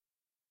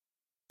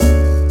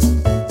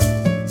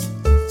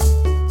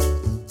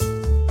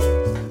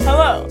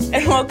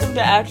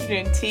welcome to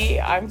Afternoon Tea.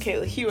 I'm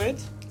Kayla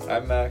Hewitt.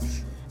 I'm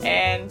Max.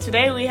 And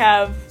today we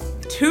have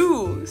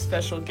two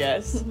special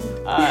guests.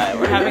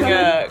 We're having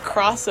a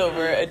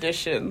crossover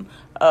edition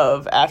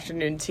of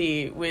Afternoon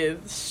Tea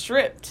with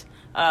Stripped.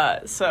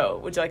 So,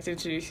 would you like to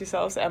introduce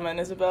yourselves, Emma and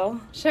Isabel?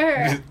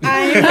 Sure.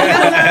 I'm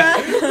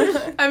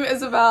Emma. I'm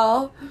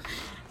Isabel.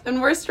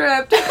 And we're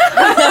stripped.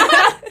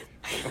 I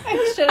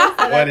should have said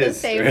What at the is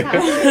same stripped?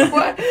 time.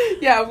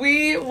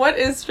 What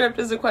is stripped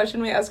is a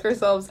question we ask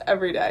ourselves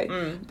every day.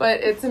 But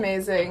it's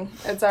amazing.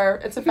 It's a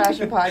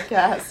fashion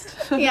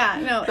podcast. Yeah,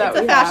 no, That it's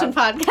a we fashion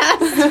have.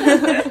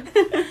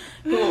 podcast.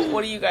 Cool.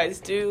 What do you guys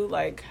do?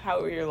 Like, how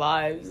are your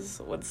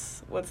lives?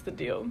 What's the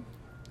deal?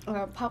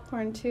 Or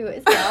popcorn too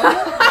as well.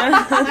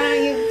 Why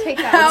don't you take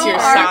that? What's your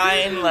are-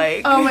 sign?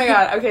 Like, Oh my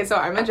god. Okay, so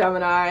I'm a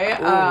Gemini.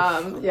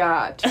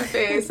 Yeah, two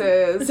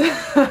faces.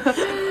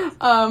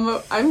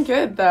 I'm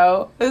good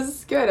though. This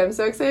is good. I'm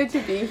so excited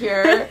to be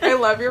here. I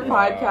love your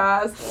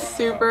podcast.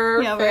 Super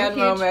Yeah, we're a fan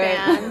huge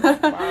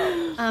moment.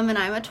 wow. And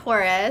I'm a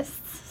Taurus,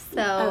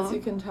 so As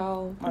you can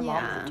tell. My mom's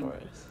Yeah. a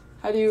Taurus.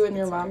 How do you and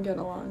your mom get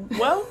along?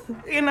 Well,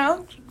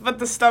 but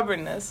the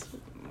stubbornness,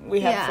 we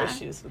have Yeah.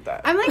 issues with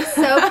that. I'm like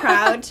so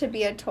proud to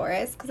be a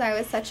Taurus because I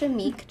was such a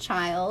meek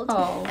child,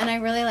 Oh. and I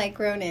really like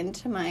grown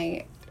into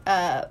my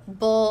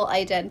bull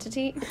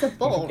identity. It's a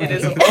bull, right? It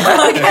is a bull.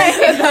 Okay.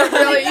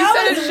 Really? You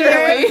said it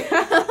surely.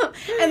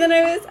 And then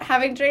I was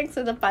having drinks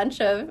with a bunch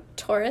of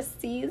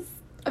Tauruses.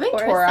 I think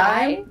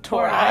Tauri.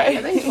 Tauri.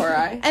 I think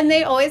Tauri. And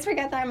they always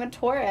forget that I'm a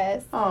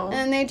Taurus. Oh.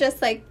 And they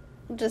just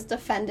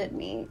offended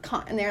me.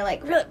 And they're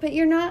like, really? But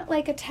you're not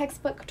like a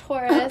textbook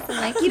Taurus. And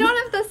like, you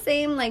don't have the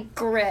same like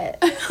grit.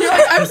 You're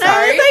like, I'm And I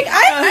sorry. was like,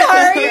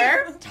 I'm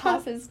Here. sorry.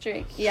 Toss his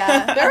drink.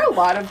 Yeah. There are a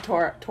lot of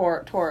Tauri.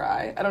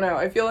 I don't know.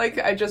 I feel like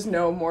I just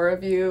know more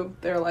of you.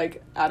 They're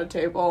like at a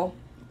table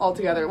all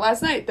together.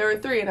 Last night there were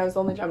 3 and I was the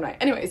only Gemini.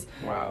 Anyways,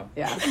 Wow.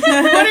 yeah.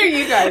 What are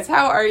you guys?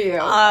 How are you?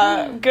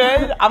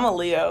 Good. I'm a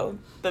Leo.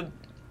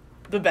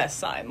 The best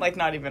sign. Like,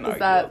 not even Is arguably.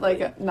 that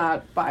like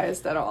not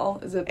biased at all?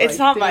 Is it? It's like,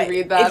 not did my. you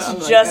read that It's on,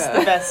 like, just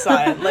the best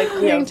sign. Like,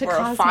 According to we're a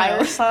Cosmo.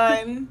 fire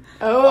sign.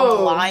 Oh, I'm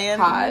a lion.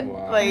 hot.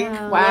 Wow. Like,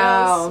 Wow. what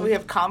Wow. else? We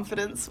have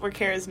confidence. We're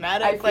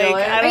charismatic. I feel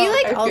it. I Are don't, you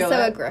like I feel also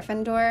a it.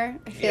 Gryffindor?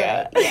 I feel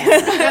Yeah. like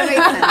that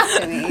makes sense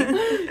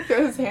to me.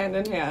 Goes hand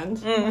in hand.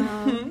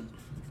 Mhm.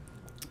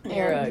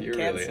 You're a You're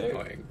Cancer. really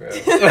annoying, bro.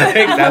 Like,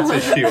 that's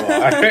what you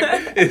are.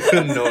 It's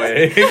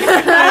annoying.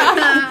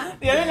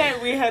 The other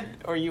night we had,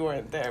 or you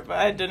weren't there, but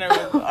I had dinner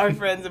with our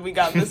friends and we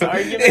got in this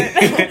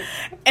argument.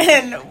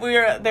 And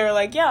they were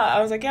like, yeah.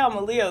 I was like, yeah, I'm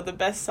a Leo, the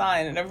best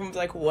sign. And everyone was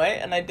like, what?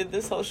 And I did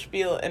this whole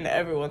spiel and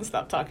everyone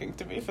stopped talking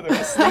to me for the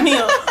rest of the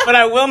meal. But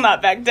I will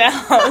not back down.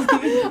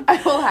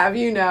 I will have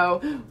you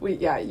know,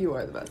 you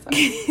are the best.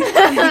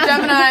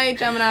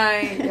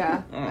 Gemini.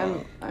 Yeah,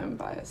 I'm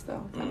biased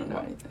though. I don't know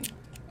anything.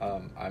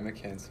 I'm a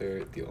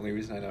Cancer. The only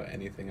reason I know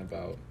anything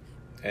about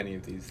any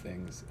of these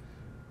things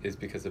is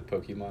because of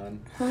Pokemon.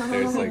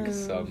 There's like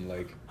some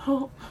like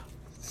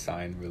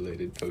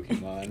sign-related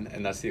Pokemon,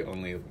 and that's the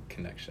only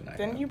connection I have.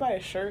 Didn't you buy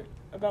a shirt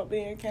about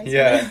being a Cancer?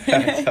 Yeah,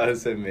 I saw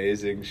this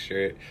amazing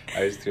shirt.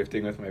 I was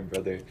thrifting with my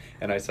brother,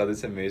 and I saw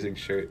this amazing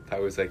shirt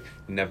that was like,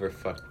 never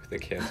fuck with a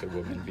Cancer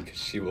woman because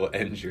she will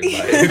end your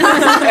life. And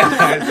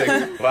I was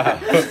like,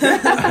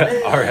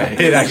 wow. All right,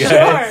 I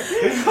guess.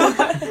 Sure.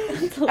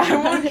 I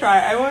won't try.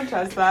 I won't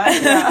trust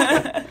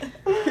that.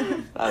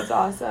 Yeah. That's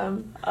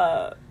awesome.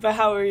 But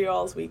how were you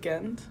all's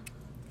weekend?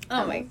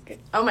 Oh my god.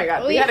 Oh my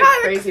god, We had had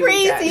a crazy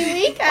weekend.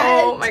 weekend.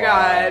 Oh my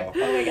god. Wow.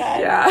 Oh my god.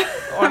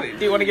 Yeah.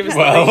 Do you want to give us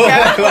Well, the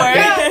recap?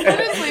 like- We'll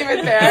just leave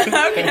it there.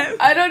 Okay.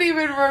 I don't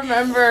even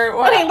remember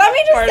what. Okay, let me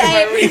Part just of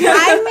my say, weekend.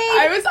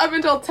 I was up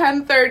until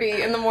 10:30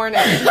 in the morning.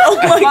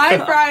 my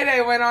God. Friday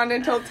went on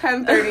until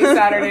 10:30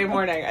 Saturday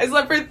morning. I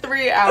slept for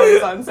 3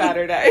 hours on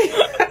Saturday.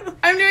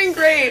 I'm doing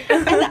great.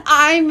 And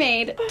I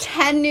made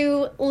 10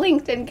 new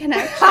LinkedIn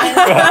connections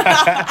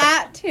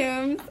at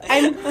Toombs.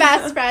 I'm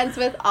best friends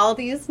with all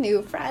these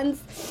new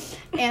friends,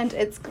 and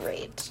it's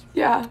great.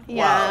 Yeah.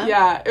 Yeah.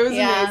 Yeah, it was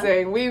Yeah.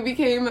 amazing. We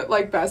became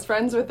like best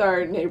friends with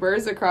our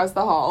neighbors across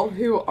the hall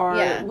who are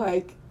Yeah.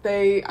 like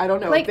I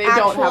don't know, Like they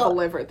don't have a actual-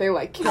 liver. They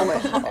like kill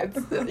it.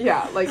 It's,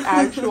 yeah, like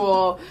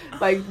actual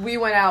like we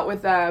went out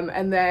with them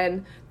and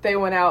then they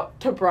went out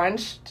to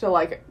brunch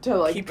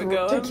to Keep it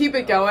going? to keep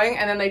it going,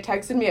 and then they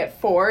texted me at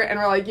 4 and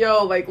were like,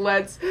 "Yo, like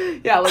let's do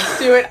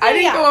it." I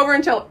didn't Yeah. go over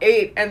until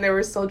 8 and they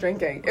were still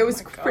drinking. It was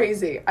my God.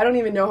 crazy. I don't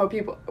even know how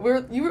people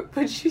you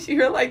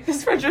were like,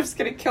 this friendship's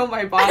gonna kill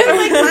my body. I'm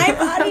like, my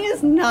body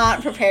is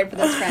not prepared for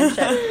this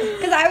friendship.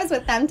 Because I was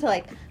with them till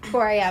like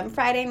 4 a.m.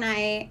 Friday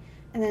night.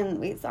 And then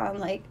we saw them,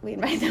 like, we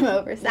invited them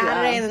over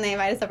Saturday, Yeah. and then they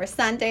invited us over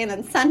Sunday, and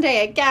then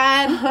Sunday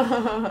again.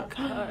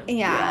 God.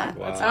 Yeah.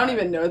 Wow. I don't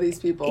even know these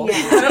people.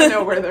 Yeah. I don't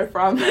know where they're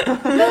from.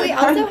 But we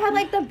also had,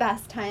 like, the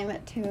best time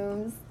at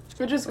Toombs.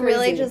 Which is crazy.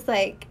 Really just,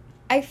 like,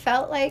 I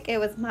felt like it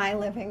was my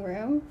living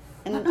room.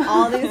 and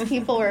all these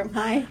people were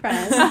my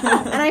friends.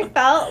 And I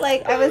felt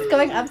like I was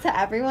going up to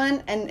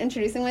everyone and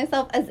introducing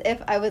myself as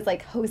if I was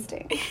like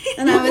hosting.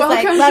 And I was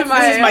like, Welcome to "Let's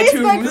my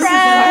Facebook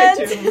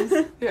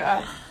friends."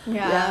 Yeah.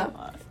 Yeah.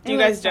 Do you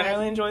It was guys generally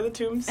fun. enjoy the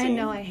Tombs I scene?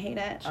 know I hate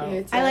it. She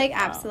hates I it. like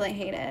absolutely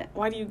hate it.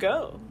 Why do you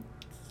go?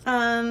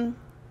 I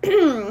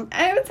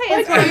would say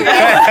it's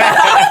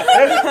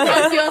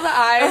Don't feel the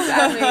eyes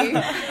at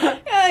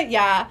me.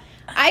 yeah.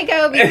 I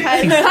go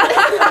because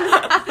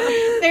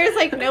there's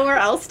like nowhere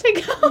else to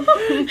go.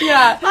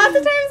 Yeah. Lots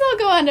of times I'll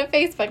go onto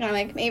Facebook and I'm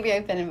like, maybe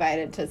I've been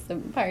invited to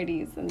some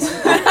parties and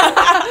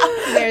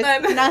there's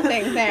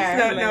nothing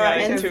there. No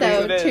And Tombs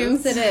so it is.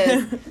 Tombs it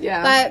is.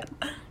 Yeah. But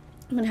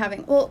I've been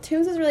having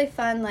Tombs is really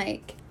fun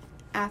like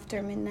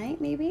after midnight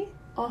maybe.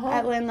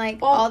 When like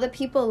all the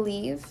people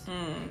leave.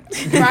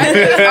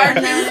 Friday, our And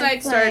then news night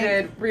it's like-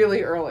 started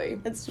really early.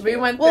 It's We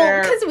went Well,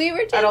 there because we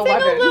were dancing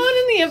 11. alone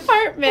in the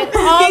apartment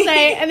all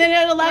night, and then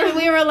at 11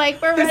 we were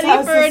like, we're This ready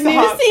has for to a new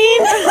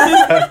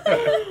stop.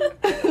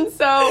 scene.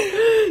 So,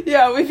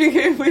 yeah,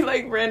 we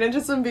like ran into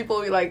some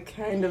people we like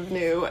kind of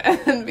knew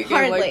and became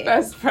Hardly. like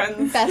best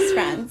friends. Best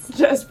friends.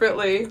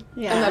 Desperately.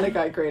 Yeah. And then it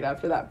got great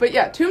after that. But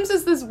yeah, Tombs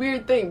is this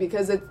weird thing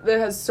because it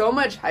has so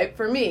much hype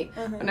for me.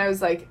 And I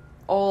was like,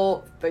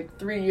 all like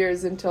 3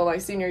 years until my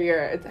senior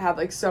year, it had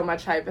like so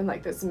much hype and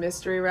like this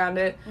mystery around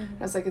it.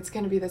 I was like, it's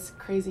gonna be this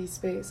crazy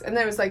space, and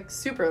then it was like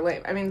super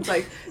lame. I mean, it's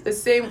like the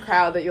same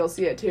crowd that you'll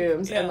see at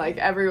Tombs, and like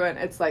everyone,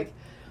 it's like,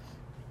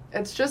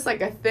 it's just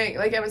like a thing.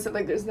 Like Emma said,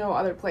 like there's no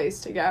other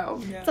place to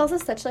go. It's also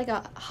such like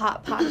a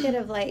hot pocket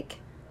of like,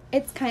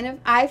 it's kind of,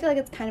 I feel like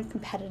it's kind of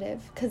competitive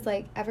because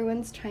like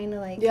everyone's trying to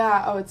like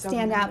Yeah. Oh, it's so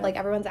stand out. competitive. Like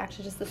everyone's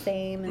actually just the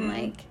same and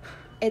like,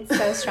 it's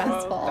so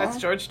stressful. Well, that's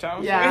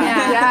Georgetown. Yeah.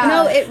 Yeah. Yeah.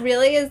 No, it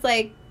really is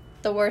like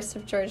the worst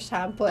of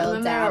Georgetown And boiled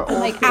then there down. are And old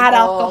like people. add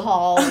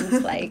alcohol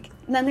and like,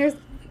 and then there's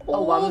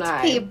old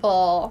Alumni.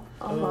 people.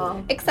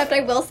 Except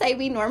I will say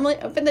we normally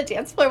open the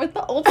dance floor with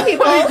the old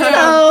people,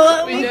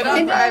 so We did on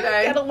kind of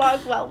Friday. get along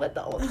well with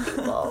the old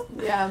people.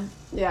 Yeah.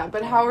 Yeah.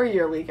 But how are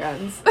your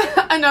weekends?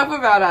 Enough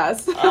about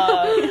us.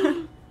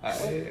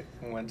 I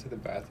went to the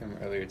bathroom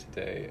earlier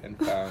today and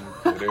found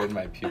glitter in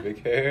my pubic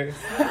hair.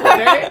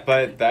 Glitter?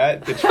 But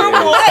that betrays how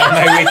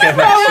my weekend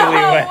actually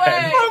went.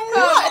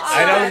 What?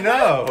 I don't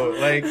know.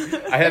 Like,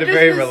 I had a Just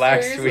very mysteriously-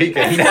 relaxed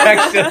weekend,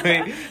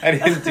 actually. I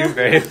didn't do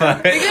very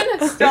much. You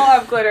can still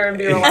have glitter and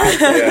be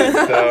relaxed. Yeah,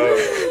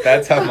 so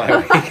that's how my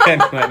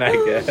weekend went, I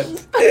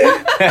guess.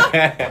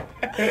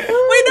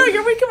 Wait, no,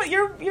 your weekend.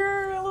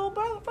 Your little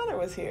brother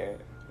was here.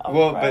 On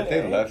Well, but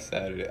they Friday. left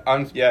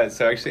Saturday.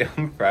 So actually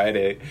on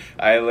Friday,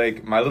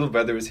 my little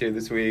brother was here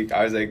this week.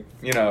 I was like,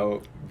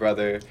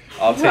 brother,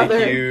 I'll Brother,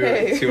 take you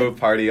hey. to a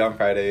party on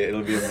Friday.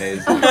 It'll be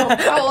amazing.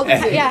 How old is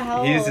And he? Yeah,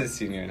 how he's old? a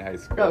senior in high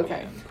school.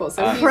 Okay, cool.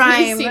 So he's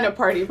Prime- seen a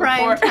party before.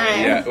 prime time.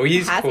 Yeah, well,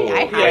 he's Has he? cool. I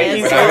Like, haven't.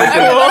 he's when, so I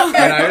cool.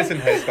 when I was in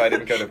high school, I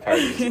didn't go to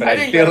parties, but I I,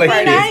 didn't feel go to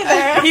like parties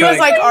either. He was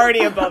like already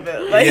above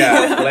it. Like,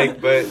 yeah,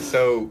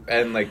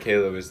 and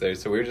Kayla was there,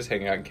 so we were just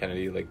hanging out in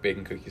Kennedy, like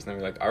baking cookies, and then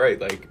we were like, all right,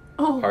 like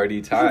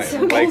party time,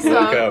 so like awesome.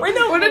 we'll go. Wait,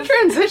 no, What a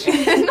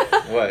transition.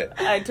 What?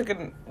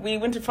 we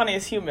went to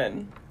Funniest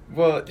Human.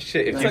 Well,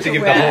 shit, if It's you like to a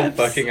give the whole wrap.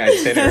 fucking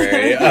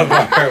itinerary of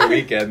our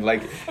weekend,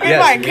 like, Okay,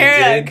 yes, fine, we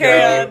carry did on.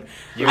 go.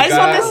 You I just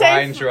want got to say-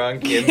 wine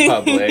drunk in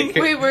public.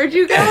 Wait, where'd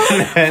you go?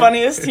 And then-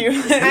 Funniest Human.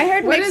 I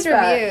heard What mixed is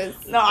that?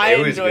 reviews. No, I It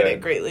was enjoyed good.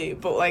 it greatly,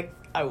 but like,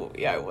 I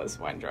was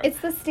wine drunk. It's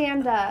the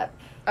stand-up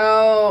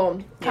Oh,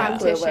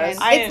 competition. clueless.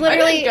 I It's didn't-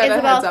 literally I didn't get a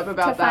Isabel heads up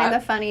about to find that.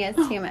 the funniest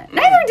human.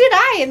 Neither did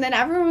I, and then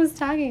everyone was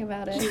talking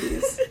about it.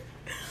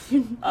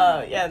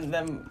 Yeah, and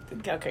then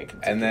okay. Continue.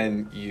 And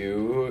then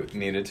you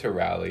needed to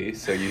rally,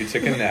 so you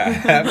took a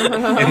nap in the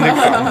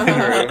common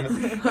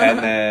room. And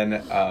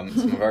then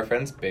some of our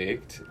friends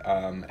baked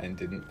and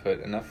didn't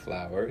put enough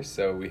flour,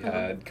 so we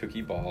had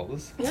cookie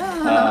balls. Oh,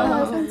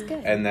 Yeah. sounds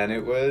good. And then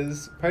it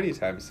was party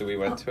time, so we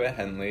went to a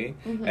Henley,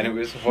 and it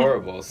was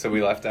horrible. So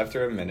we left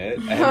after a minute,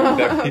 and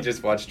then we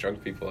just watched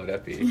drunk people at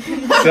Epi.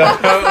 So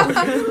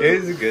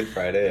it was a good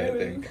Friday, I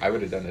think. I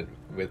would have done it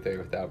with or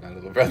without my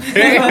little brother.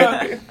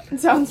 It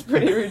sounds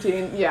pretty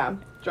routine. Yeah.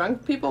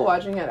 Drunk people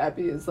watching at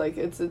Epi is like,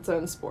 it's its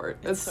own sport.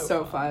 It's so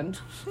so fun.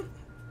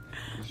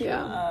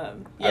 Yeah.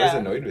 yeah. I was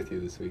annoyed with you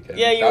this weekend.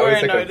 Yeah, you That were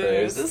was, like, a annoyed with me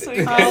first. this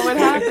weekend. Oh, what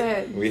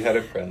happened? We had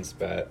a friend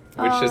spat,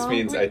 which just Oh.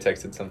 means I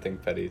texted something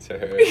petty to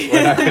her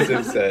when I was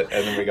upset,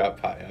 and then we got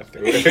pie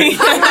afterwards.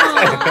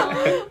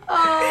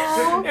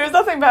 Oh. It was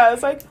nothing bad. I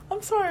was like,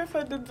 I'm sorry if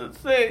I did the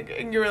thing.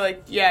 And you were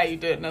like, yeah, you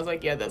did. And I was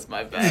like, yeah, that's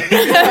my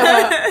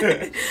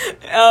bad.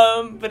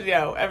 But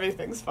yeah,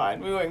 everything's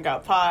fine. We went and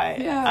got pie.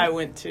 Yeah. I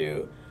went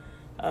to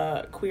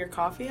Queer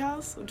Coffee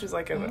House, which is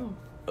like an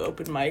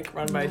open mic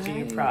run by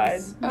Junior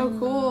Pride, Oh,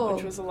 cool.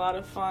 which was a lot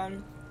of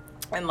fun.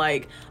 And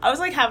like, I was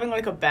like having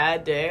like a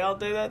bad day all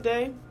day that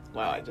day.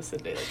 Wow, I just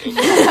said day like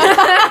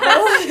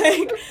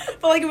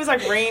but like it was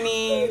like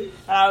rainy and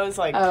I was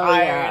like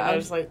tired yeah. and I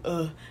was like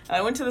ugh. And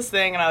I went to this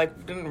thing and I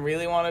like didn't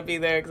really want to be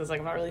there because I was like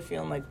I'm not really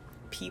feeling like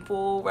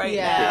people right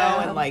Yeah. now,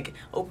 and like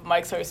open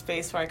mics are a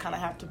space where I kind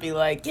of have to be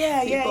like,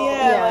 yeah, People.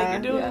 like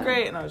you're doing Yeah.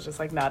 great, and I was just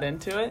like not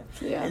into it.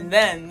 Yeah. And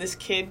then this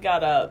kid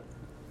got up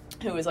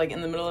who was like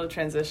in the middle of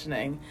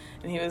transitioning,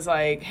 and he was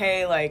like,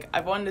 hey, like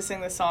I've wanted to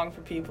sing this song for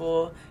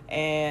people,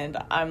 and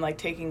I'm like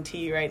taking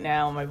tea right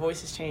now, my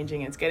voice is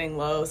changing, it's getting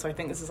low, so I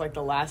think this is like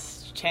the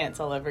last chance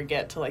I'll ever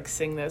get to like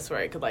sing this where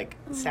it could like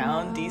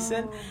sound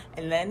decent.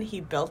 And then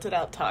he belted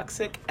out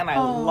Toxic, and I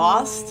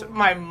lost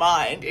my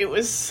mind. It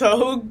was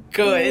so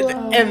good.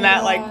 And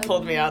that like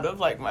pulled me out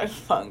of like my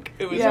funk.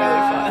 It was really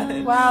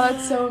fun. Wow,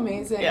 that's so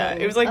amazing. Yeah,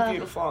 it was like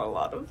beautiful on a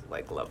lot of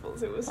like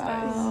levels. It was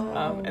Wow.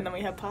 nice. And then we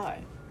had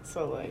pie,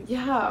 so like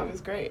Yeah. it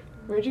was great.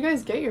 Where'd you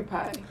guys get your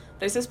pie?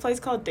 There's this place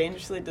called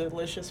Dangerously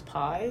Delicious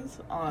Pies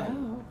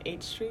on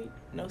 8th Street.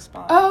 No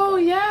sponsor. Oh,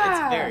 but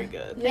yeah. It's very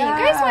good. Yeah.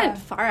 You guys went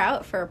far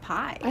out for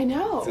pie. I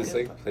know. It's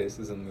like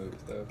places and move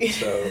though.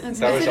 So Okay. that Is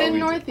was it all in we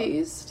did.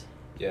 Northeast?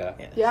 Yeah.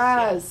 Yes.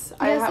 Yes.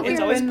 Yes, We've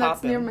it's always been,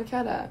 that's near poppin'.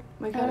 Makeda.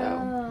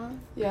 Oh.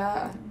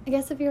 Yeah. I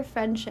guess if your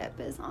friendship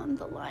is on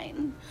the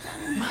line,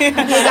 you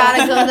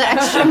gotta go the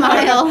extra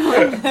mile.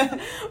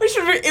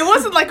 It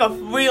wasn't like a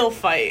real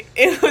fight.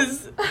 It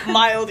was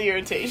mild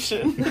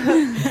irritation.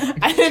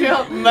 I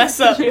didn't mess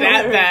up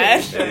that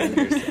That's bad.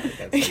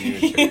 how you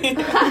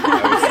were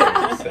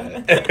I was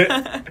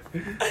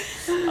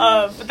so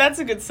upset. But that's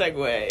a good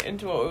segue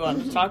into what we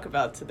wanted to talk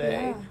about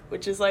today, Yeah.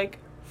 which is like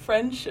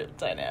friendship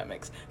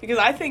dynamics, because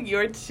I think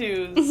your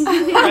two's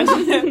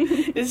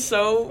friendship is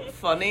so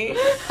funny.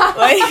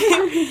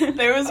 Like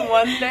there was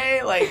one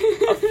day like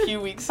a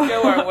few weeks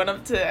ago where I went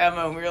up to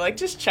Emma and we were like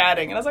just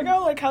chatting, and I was like,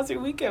 oh, like how's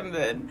your weekend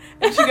been?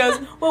 And she goes,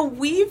 well,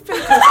 we've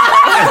been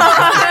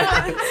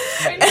I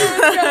knew it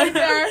was going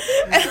there.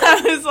 and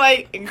I was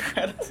like,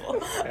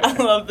 incredible. I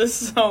love this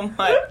so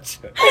much.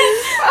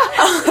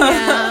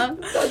 Yeah.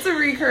 That's a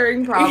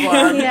recurring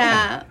problem.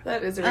 Yeah.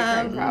 That is a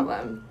recurring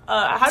problem.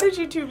 How did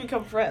you two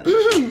become friends?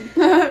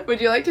 Would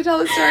you like to tell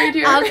the story,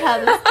 dear? I'll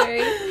tell the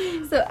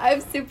story. So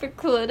I'm super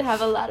cool to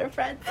have a lot of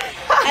friends.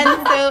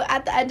 And so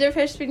at the end of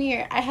freshman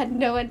year, I had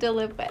no one to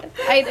live with.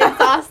 I'd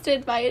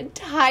exhausted my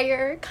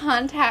entire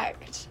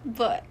contact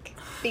book,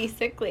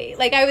 basically.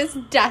 Like, I was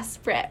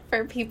desperate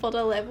for people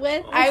to live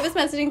with. I was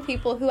messaging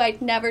people who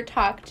I'd never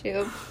talked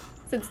to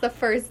since the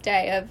first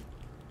day of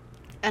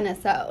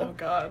NSO. Oh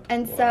God.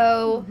 And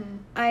so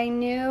I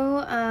knew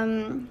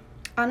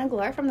Anna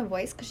Glore from The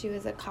Voice because she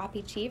was a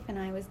copy chief and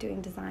I was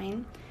doing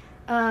design.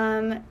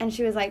 And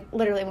she was like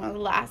literally one of the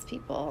last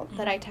people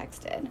that I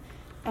texted.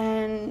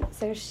 And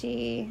so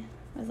she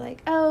was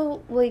like,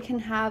 oh, well, you can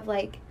have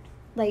like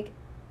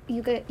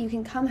you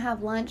can come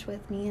have lunch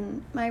with me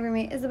and my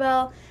roommate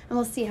Isabel and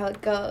we'll see how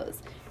it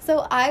goes. So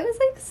I was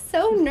like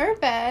so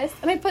nervous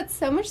and I put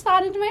so much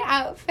thought into my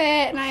outfit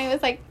and I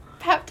was like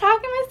pep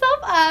talking myself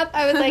up.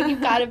 I was like,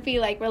 you've got to be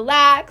like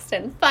relaxed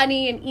and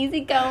funny and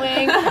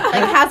easygoing, like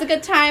has a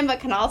good time but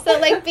can also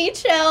like be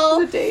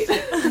chill. It's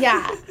a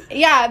date.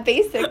 Yeah,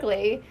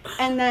 basically.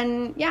 And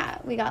then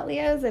we got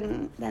Leo's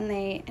and then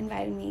they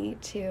invited me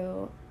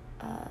to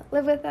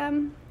live with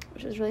them,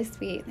 which was really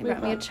sweet. They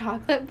brought me a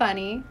chocolate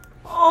bunny.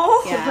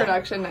 Oh. It's a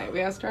production night.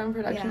 We asked her on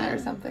production night or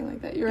something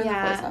like that. You were in the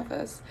Yeah. post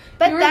office.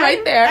 But You were then,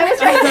 right there. I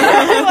was right there.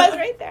 I was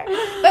right there.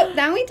 But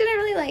then we didn't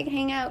really like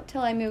hang out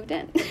till I moved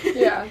in.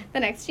 Yeah. The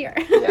next year.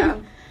 Yeah.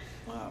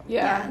 Wow.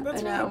 Yeah.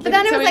 That's I know. really But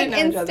then it So was we like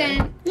didn't know each other.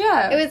 instant.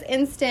 Yeah. It was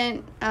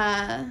instant.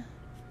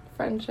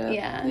 Friendship.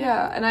 Yeah.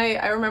 Yeah. And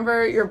I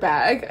remember your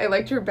bag. I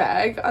liked your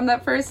bag on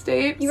that first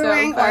date. You were So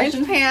wearing orange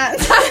fashion-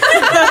 pants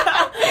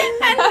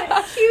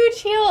and huge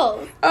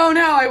heels. Oh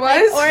no, I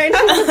was. Orange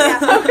heels.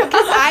 Yeah.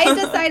 Because I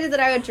decided that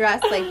I would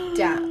dress like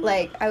down.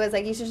 Like I was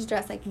like, you should just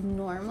dress like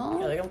normal.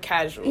 Yeah, like I'm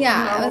casual. Yeah,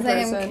 I normal was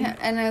like, person.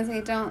 and I was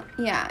like, don't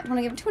want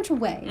to give too much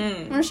away.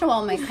 Mm. I want to show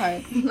all my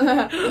cards.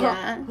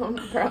 Yeah.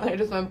 Apparently, I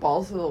just went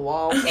balls to the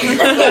wall.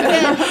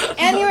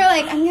 And you were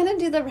like, I'm gonna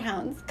do the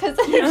rounds because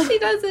she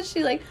does it.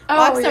 She like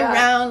walks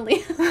around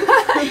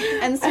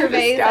and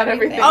surveys scout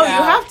everything. everything Oh, you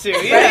out. have to.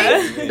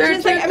 Yeah.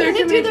 She's like, I'm there gonna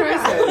can do be the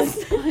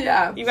choices.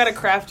 Yeah. You gotta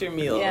craft your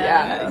meal.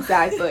 Yeah,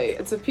 exactly.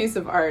 It's a piece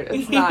of art.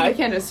 It's not. I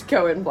can't just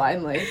go in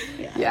blindly.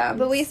 Yeah.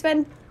 But we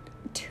spent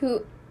a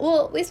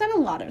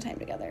lot of time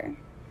together,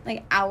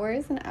 like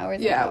hours and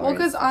hours. Yeah, and well,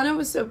 hours.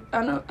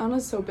 because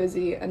Anna's so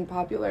busy and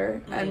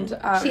popular, and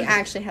she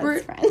actually has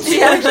we're- friends.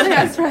 She actually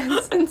has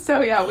friends, and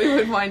so yeah, we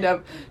would wind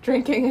up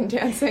drinking and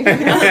dancing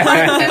every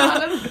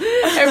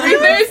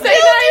Thursday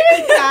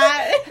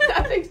night.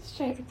 Nothing's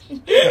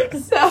changed.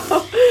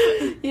 So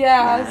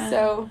yeah,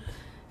 so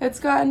it's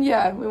gone.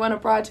 Yeah, we went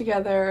abroad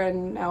together,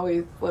 and now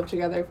we've lived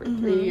together for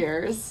 3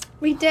 years.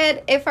 We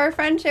did. If our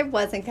friendship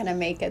wasn't gonna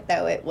make it,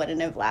 though, it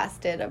wouldn't have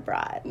lasted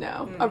abroad.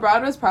 No,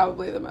 abroad was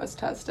probably the most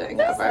testing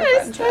of our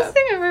It's friendship.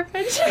 testing of our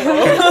friendship.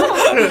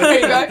 Are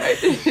you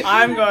going?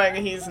 I'm going,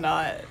 he's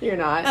not. You're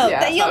not. Oh,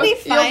 yeah, you'll so be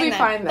fine. You'll be then.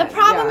 fine. The then,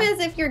 problem yeah. is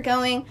if you're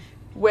going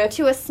with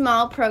to a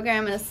small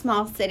program in a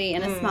small city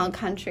in a small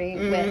country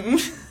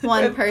with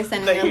one person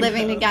and That you're you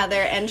living know.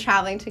 together and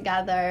traveling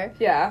together.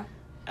 yeah.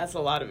 That's a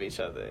lot of each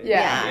other.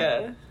 Yeah.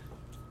 Yeah.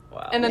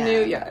 Wow. in a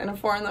Yeah. in a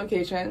foreign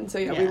location. So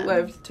we Yeah.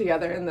 lived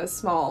together in this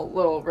small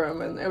little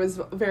room, and it was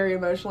very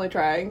emotionally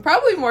trying.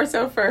 Probably more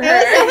so for her.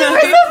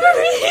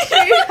 I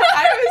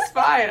was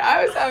fine.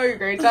 I was having a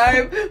great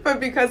time, but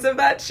because of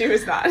that, she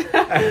was not.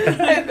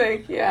 I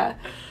think, yeah.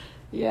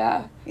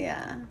 Yeah.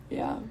 Yeah.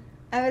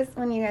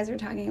 When you guys were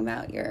talking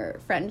about your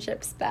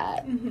friendship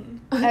spat, Mhm.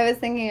 I was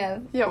thinking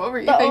of Yeah, what were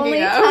you the thinking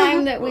only of?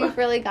 time that we've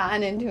really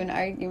gotten into an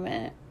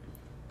argument.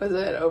 Was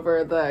it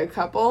over the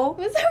couple?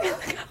 Was it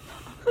really?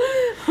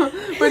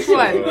 Which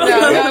one?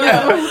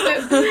 No.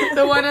 Was it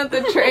the one on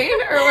the train,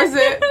 or was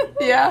it?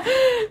 Yeah.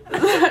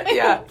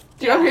 Yeah.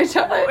 Do you want me to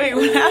tell it? Wait,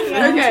 what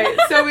happened? Okay,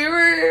 so we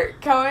were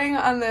going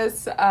on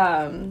this.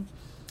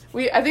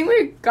 I think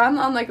we'd gone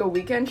on like a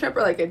weekend trip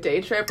or like a day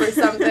trip or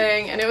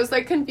something, and it was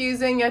like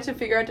confusing. You had to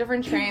figure out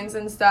different trains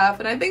and stuff,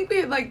 and I think we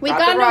had like We bought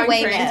got the to wrong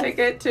Weymouth. train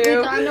ticket too.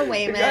 We'd gone to We'd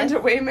Weymouth. gone to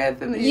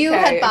Weymouth in the You UK.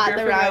 had if bought you're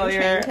the wrong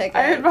familiar. train ticket.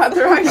 I had bought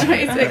the wrong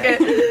train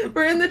ticket.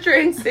 We're in the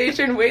train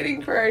station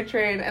waiting for our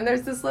train, and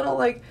there's this little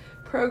like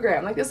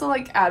program, like this little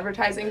like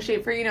advertising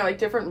sheet for like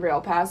different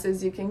rail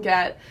passes you can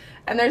get.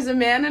 And there's a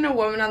man and a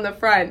woman on the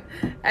front.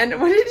 And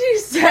what did you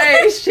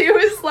say? She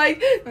was like,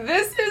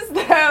 this is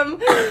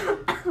them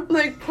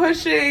like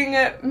pushing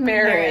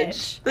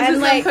marriage. This And,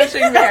 is like- them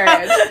pushing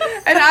marriage.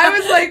 And I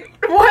was like,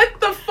 what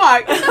the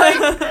fuck? Like,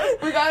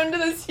 we got into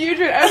this huge,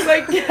 I was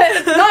like,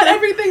 not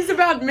everything's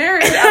about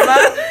marriage, Emma.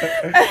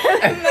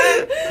 And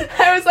then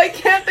I was like,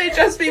 can't they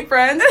just be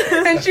friends?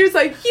 And she was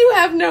like, you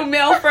have no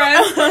male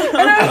friends.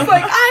 And I was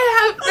like,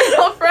 I have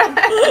male friends.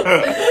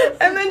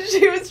 And then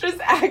she was just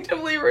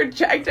actively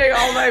rejecting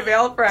all my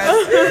male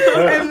friends.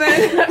 And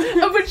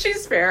then, but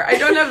she's fair. I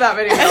don't have that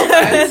many male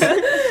friends.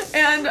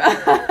 And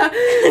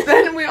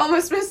then we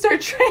almost missed our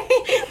train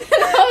because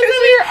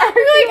we were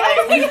arguing.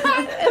 Oh my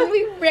god! And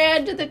we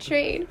ran to the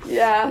train.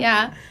 Yeah.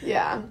 Yeah,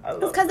 Yeah. I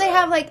it's love because they that.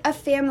 have like a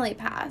family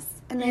pass,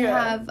 and they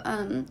Yeah. have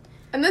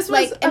And this was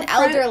like a an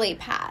friend- elderly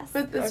pass.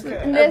 But this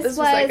Okay. was, This this was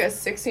like was, a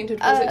 16 to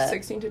was it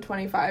 16 to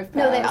 25 pass.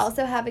 No, they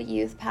also have a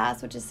youth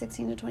pass, which is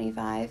 16 to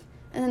 25,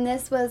 and then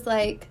this was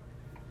like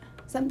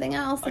something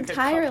else Like a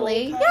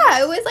entirely. couple pass?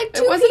 Yeah, it was like It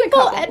two wasn't a people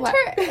couple. enter.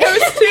 It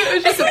was two. It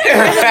was just a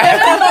man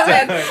and a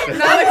woman,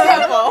 not a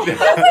couple. It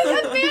was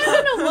like a man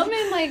and a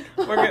woman, like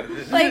We're gonna,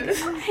 like Like, hand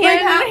in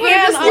we're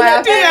hand just on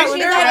laughing. the Yeah, bed. we're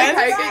She's doing like, it.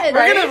 "Fred." we're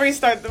Right? gonna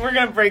restart. We're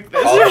gonna break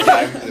this. All the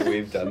times that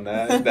we've done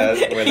that when that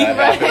happens Which,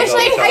 all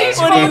like, the I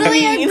time. What do you totally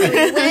mean?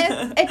 agree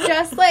with. It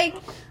just, like,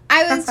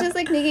 I was just,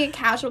 like, making a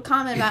casual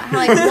comment about how,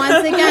 like,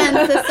 once again,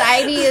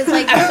 society is,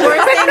 like,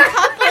 forcing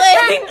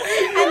coupling.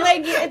 And,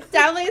 like, it's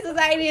definitely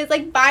society is,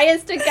 like,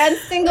 biased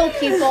against single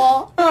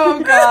people. Oh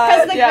Because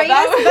god. the Yeah,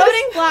 that greatest was.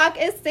 voting bloc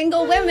is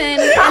single women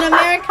in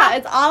America.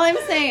 It's all I'm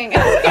saying.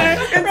 And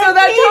so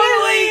that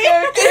totally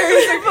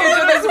carries the kids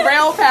with this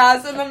rail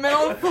pass in the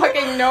middle of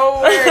fucking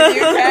nowhere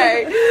in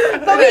UK.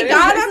 But we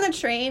got on the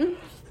train.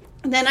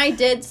 Then I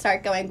did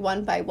start going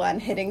one by one,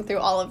 hitting through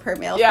all of her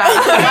male Yeah.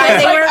 friends. Why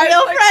they were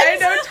real I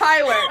friends. know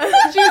Tyler.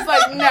 She was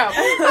like, no. I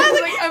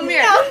was like,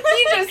 Amir, No.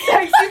 he just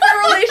texted you for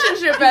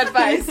relationship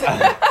advice.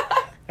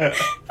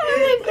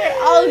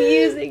 They're all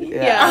using.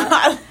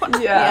 Yeah.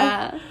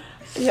 Yeah.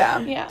 Yeah.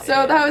 Yeah.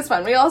 So that was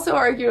fun. We also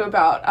argue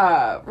about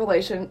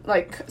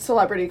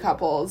celebrity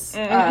couples. We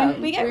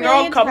get We're really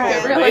all into couples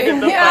that. related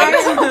to Yeah,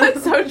 fights.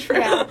 it's so true.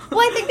 Yeah. Well,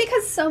 I think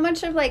because so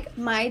much of like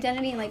my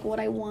identity and like what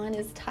I want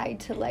is tied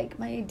to like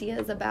my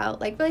ideas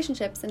about like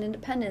relationships and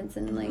independence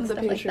and like The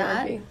stuff like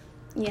that. patriarchy.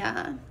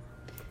 Yeah.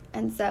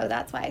 And so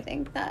that's why I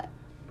think that.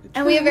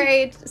 And we have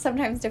very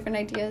sometimes different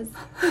ideas.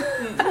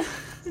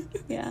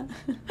 Yeah.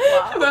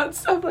 About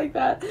stuff like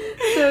that.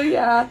 So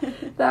yeah,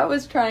 that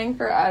was trying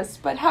for us.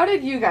 But how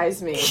did you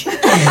guys meet?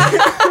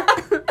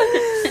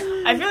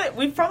 I feel like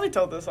we've probably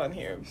told this on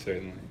here,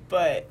 Certainly.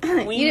 but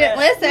we You didn't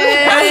met-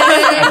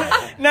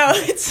 listen. No,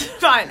 it's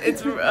fine.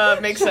 It's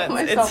makes Shut sense.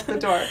 myself It's the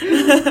door.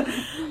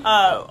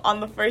 on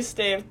the first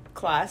day of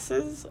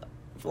classes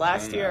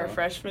last year or know.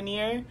 freshman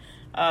year.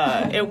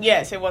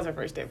 It was our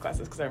first day of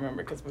classes because I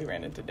remember because we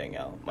ran into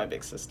Danielle, my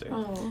big sister.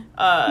 Oh.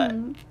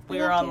 We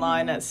I were love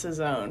online Danielle. at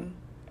Cezone,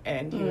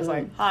 and he was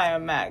like, "Hi,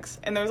 I'm Max."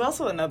 And there was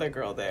also another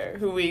girl there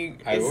who I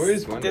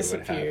always wondered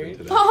disappeared.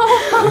 what happened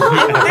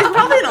to them. There's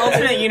probably an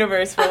alternate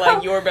universe where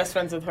like you're best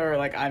friends with her, or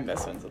like I'm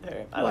best friends with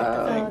her. I like to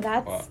Wow. Oh, think.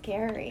 that's Wow.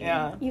 scary.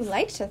 Yeah. You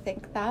like to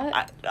think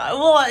that.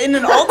 Well, in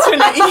an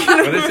alternate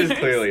universe. But this is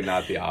clearly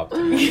not the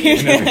optimum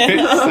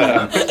universe.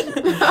 So.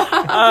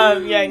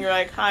 Yeah, and you're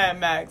like, "Hi, I'm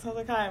Max." I was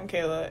like, "Hi, I'm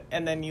Kayla,"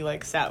 and then you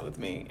like sat with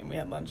me and we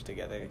had lunch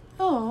together,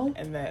 Oh.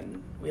 and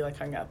then we like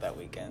hung out that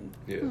weekend.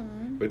 Yeah.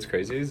 What's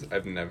crazy is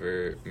I've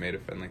never made a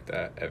friend like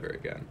that ever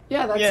again.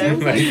 Yeah, that Yeah.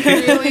 seems like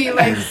really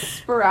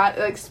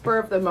like spur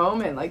of the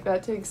moment. Like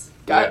that takes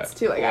guts Yeah.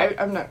 too. Like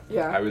I'm not. I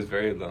Yeah. was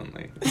very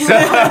lonely. So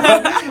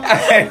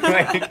I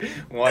like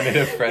wanted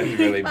a friend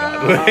really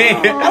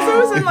badly. Also,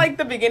 it was in like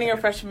the beginning of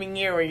freshman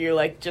year where you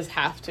like just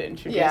have to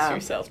introduce Yeah.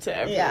 yourself to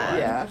everyone.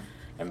 Yeah.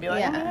 And be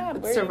like, Yeah. "Oh my God,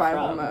 It's where are you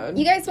survival from?" mode.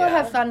 You guys will Yeah.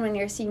 have fun when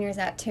you're seniors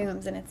at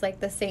Toombs and it's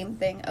like the same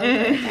thing over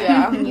again.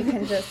 Yeah. And you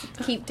can just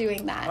keep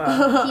doing that.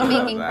 Wow. Keep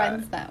making That.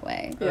 friends that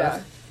way. Yeah.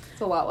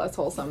 It's a lot less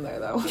wholesome there,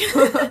 though.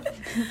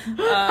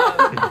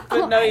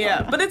 But no,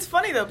 yeah. But it's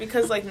funny though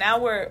because like now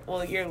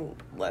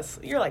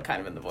you're like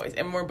kind of in The Voice,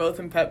 and we're both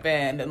in pep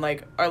band, and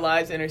like our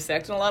lives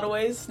intersect in a lot of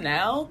ways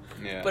now.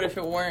 Yeah. But if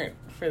it weren't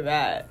for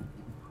that,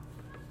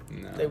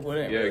 No. they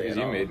wouldn't. Yeah, really because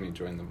at you all. made me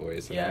join The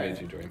Voice, and Yeah. I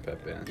made you join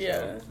pep band. so-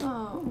 Yeah.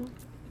 Oh.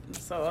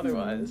 So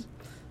otherwise,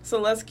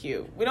 so that's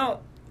cute. We don't.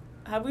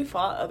 Have we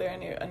fought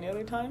any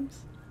other times?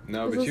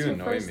 No, Was but this you your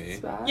annoy first me.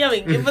 spat?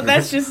 Yeah, but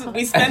that's just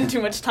we spend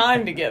too much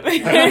time together.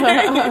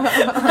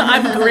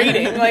 I'm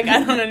grating. Like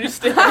I don't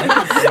understand.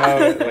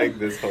 No, like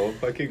this whole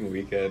fucking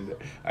weekend,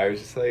 I was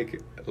just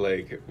like,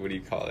 what do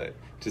you call it?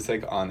 Just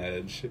like on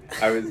edge.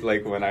 I was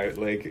like, when I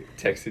like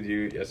texted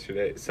you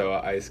yesterday, so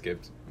I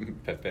skipped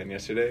pep band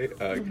yesterday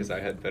because I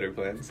had better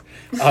plans.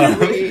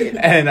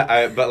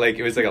 But like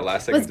it was like a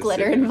last second. Was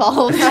glitter decision.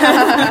 involved?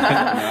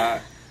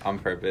 Not on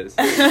purpose.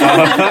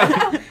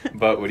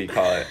 But what do you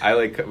call it? I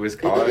like was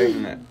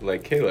calling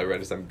like Kayla right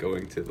as I'm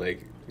going to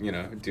like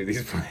do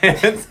these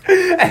plans,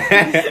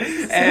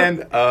 and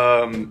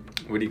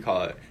what do you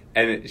call it?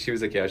 And she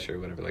was like, yeah, sure,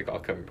 whatever. Like I'll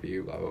cover for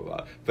you, blah blah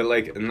blah. But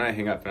like, and then I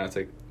hang up and I was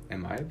like,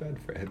 am I a bad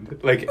friend?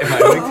 Like, am I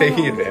like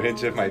taking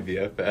advantage of my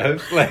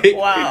BFF? Like,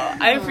 Wow,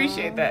 I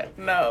appreciate that.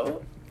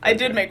 No. I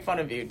did make fun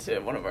of you to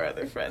one of our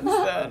other friends,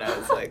 though, and I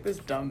was like, this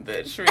dumb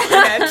bitch really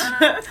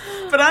had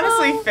But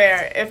honestly,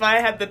 fair. If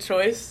I had the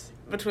choice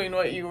between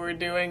what you were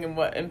doing and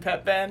what in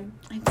pep band,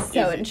 I'm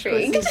so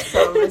intrigued. This is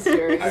so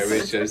mysterious. I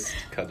was just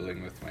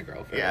cuddling with my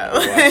girlfriend. Yeah.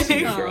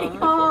 Watching a girl for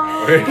 4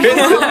 Aw. hours.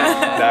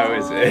 That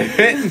was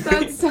it.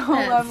 That's so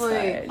That's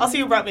lovely. hard. also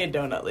you brought me a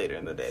donut later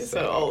in the day, so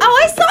Oh,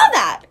 Oh, I saw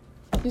that.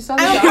 You saw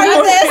the I'm dog? part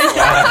of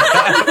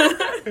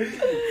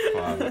this.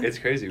 Wow, it's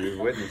crazy.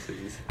 We're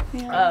witnesses.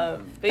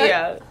 but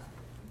yeah.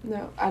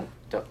 No, I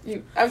don't.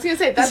 I was gonna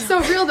say that's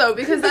so real though,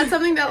 because that's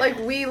something that like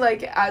we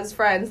like as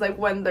friends, like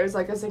when there's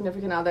like a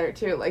significant other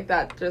too, like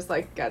that just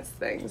like gets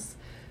things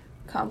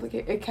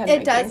complicated. It can. It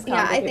make does. things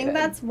Yeah, I think complicated.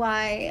 that's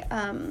why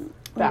when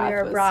Bath we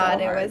were was abroad,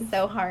 so it was hard.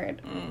 so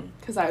hard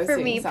because I was for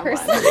seeing me someone.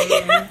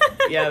 personally.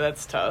 Yeah,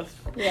 that's tough.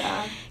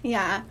 Yeah,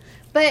 Yeah,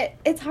 but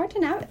it's hard to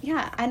navigate.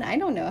 Yeah, and I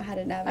don't know how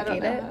to I don't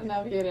navigate know it. how to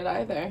navigate it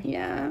either.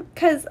 Yeah,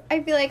 because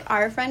I feel like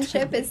our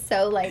friendship is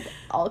so like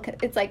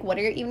it's like, what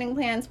are your evening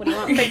plans? What do you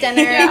want for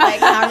dinner? Yeah. Like,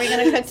 how are we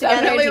gonna cook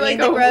together? Definitely Do you like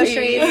need the a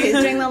groceries? week.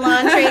 Who's doing the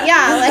laundry?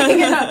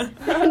 Yeah,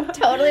 like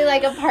totally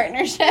like a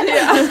partnership.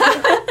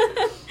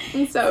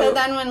 And So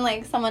then when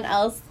like someone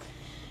else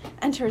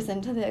enters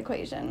into the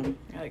equation,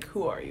 You're like,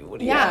 who are you? What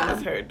do you Yeah. have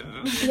with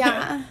her?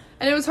 yeah,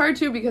 and it was hard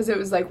too because it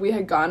was like we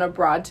had gone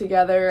abroad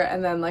together,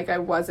 and then like I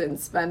wasn't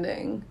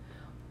spending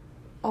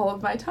all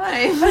of my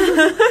time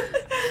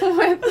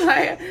with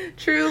my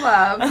true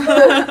love.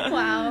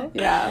 wow,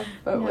 Yeah,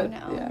 but No, with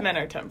no. yeah, Men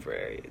are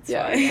temporary. It's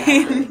yeah,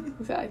 fine.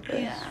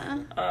 exactly.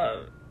 yeah.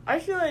 I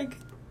feel like,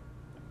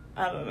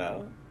 I don't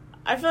know.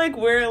 I feel like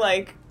we're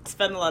like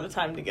spend a lot of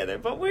time together,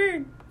 but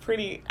we're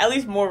pretty, at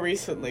least more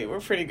recently, we're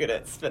pretty good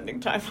at spending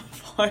time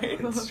apart.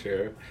 It's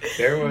true.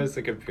 There was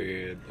like a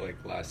period like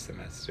last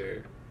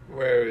semester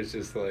where it was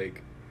just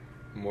like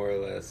more or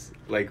less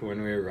like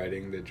when we were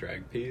writing the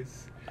drag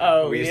piece.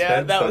 Oh, We yeah,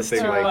 spent that was too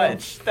something like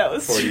much. That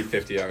was 40, too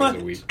 50 hours much.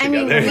 a week I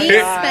mean, together. we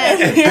Yeah.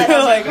 spent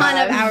Oh my a ton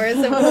of God. hours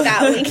of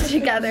that week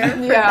together for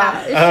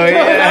that. Oh, issue.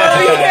 yeah.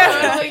 Oh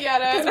yeah, I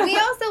get it. We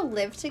also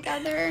live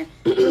together.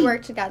 We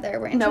work together.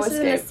 We're No interested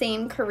in the escape.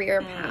 same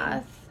career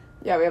path.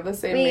 Yeah, we have the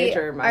same We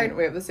major. are-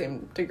 We have the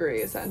same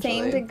degree essentially.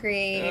 Same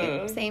degree,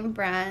 Mm. same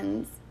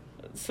friends.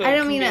 So I it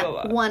don't can mean be to a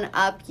lot. one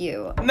up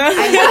you. No.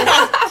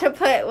 I mean to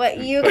put what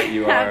you, But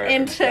you have are-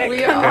 into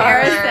We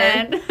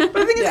comparison. But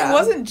the thing is, Yeah. it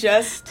wasn't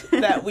just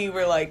that we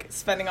were like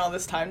spending all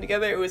this time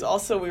together. It was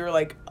also we were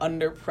like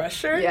under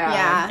pressure. Yeah,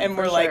 Yeah. And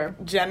for we're like sure.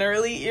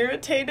 generally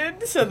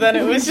irritated. So then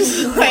it was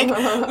just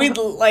like we'd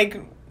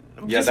like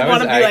just that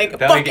want to was be ac- like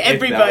that, fuck if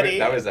everybody.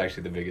 That was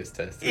actually the biggest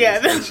test. Of Yeah.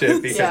 this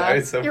friendship because Yeah. I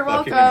was so You're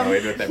fucking welcome.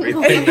 annoyed with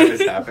everything that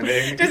was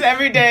happening. Just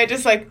every day,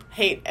 just like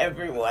hate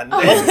everyone.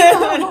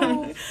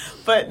 Oh.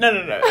 But no,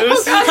 it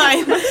was fine.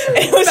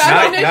 It was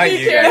Back fine. in not the you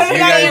future. guys. You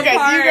Not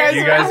guys,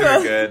 you guys were are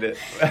awesome. good.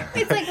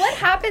 It's like, what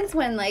happens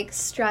when like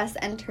stress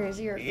enters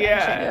your friendship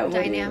Yeah.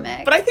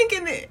 dynamic? But I think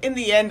in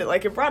the end,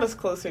 like it brought us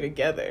closer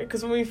together.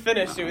 Because when we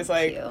finished, it was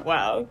like, cute.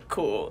 wow,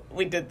 cool,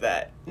 we did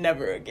that.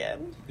 Never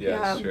again.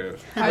 Yeah, it's Yeah. true.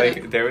 I-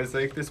 Like there was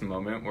like this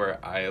moment where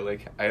I had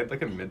like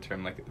a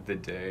midterm like the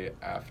day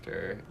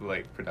after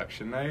like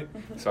production night,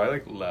 so I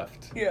like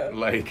left Yeah.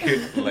 like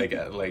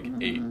at like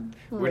 8,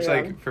 which my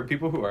like God. for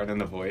people who aren't in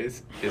The Voice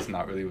is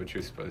not really what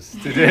you're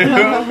supposed to do.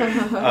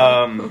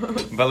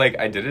 But like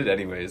I did it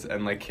anyways,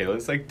 and like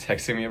Kayla's like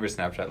texting me over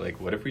Snapchat like,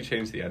 what if we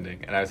change the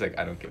ending? And I was like,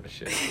 I don't give a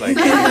shit. Like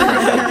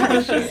I don't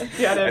give a shit.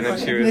 Yeah, And then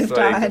she was Moved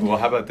like, on. well,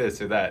 how about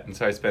this or that? And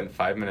so I spent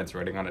 5 minutes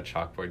writing on a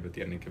chalkboard what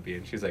the ending could be,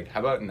 and she's like, how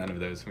about none of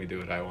those and we do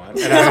what I want?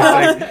 And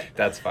I was like,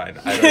 that's fine.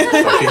 I don't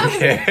fucking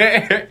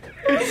care.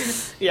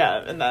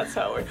 Yeah, and that's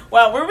how we're...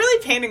 Wow, we're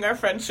really painting our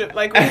friendship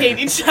like we hate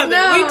each other.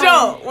 No, we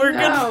don't. We're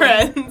no. good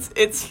friends.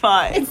 It's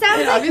fine. It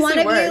sounds It like obviously one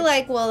of you works.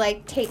 like will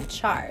like take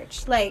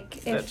charge. Like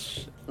if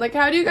That's- Like,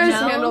 how do you guys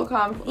No? handle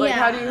conflict? Like,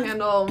 how do you Yeah.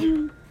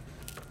 handle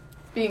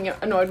being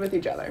annoyed with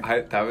each other?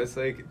 That was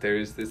like,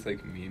 there's this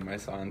like meme I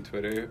saw on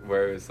Twitter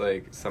where it was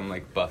like some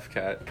like buff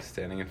cat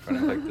standing in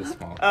front of like the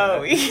small cat.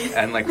 Oh,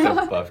 yeah. And like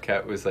the buff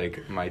cat was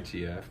like my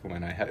GF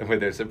when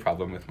there's a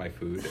problem with my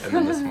food, and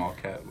then the small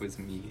cat was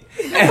me.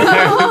 And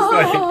I was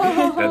like,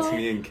 that's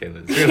me and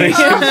Kayla's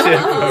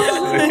relationship.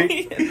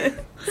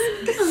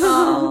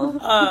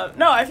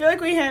 No, I feel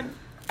like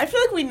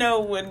we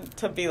know when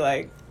to be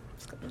like, I'm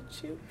just gonna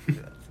shoot.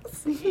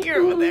 You're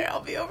over there,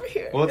 I'll be over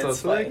here. Well, it's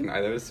also fine. like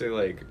neither of us are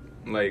like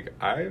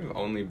I've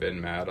only been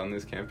mad on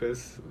this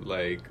campus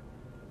like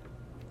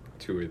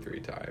 2 or 3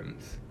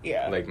 times.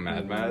 Yeah. Like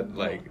mad,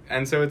 like,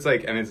 and so it's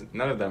like, and it's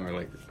none of them are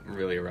like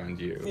really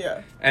around you.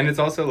 Yeah. And it's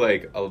also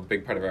like a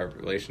big part of our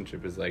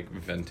relationship is like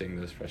venting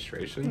those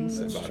frustrations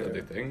That's about true.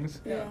 other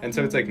things. Yeah. And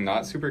so it's like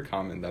not super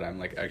common that I'm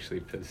like actually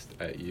pissed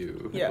at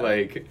you. Yeah.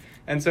 Like,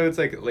 and so it's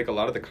like a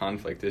lot of the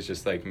conflict is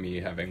just like me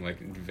having like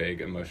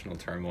vague emotional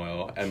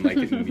turmoil and like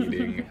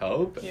needing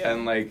help. Yeah.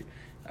 And like,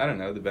 I don't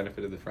know, the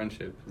benefit of the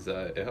friendship is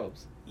that it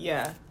helps.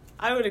 Yeah,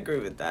 I would agree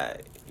with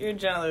that. You're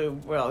generally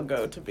where I'll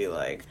go to be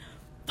like,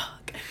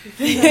 fuck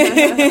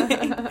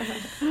everything.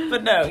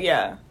 But no,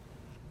 yeah.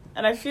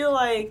 And I feel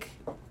like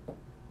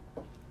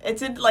I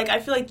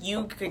feel like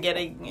you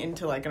getting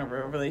into like a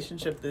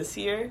relationship this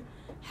year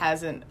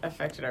hasn't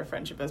affected our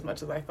friendship as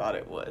much as I thought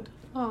it would,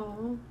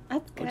 Oh,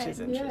 that's good. which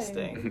is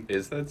interesting.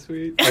 Is that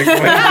sweet? Like, when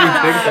did you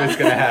think that was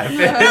gonna happen?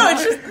 No,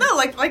 it's just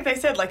like they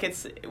said, like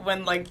it's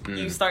when like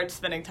you Mm. start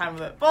spending time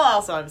with it. Well,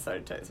 also I've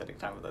started spending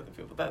time with other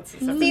people. That's a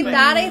separate See thing.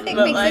 that I think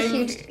But, makes like, a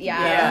huge it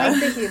yeah.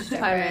 makes a huge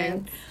Timing.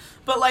 difference.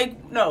 But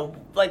like no,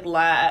 like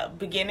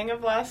beginning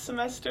of last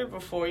semester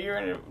before you were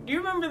in. Do you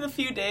remember the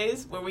few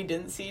days where we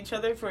didn't see each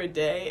other for a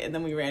day and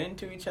then we ran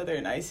into each other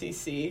in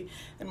ICC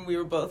and we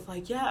were both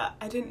like, yeah,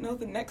 I didn't know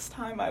the next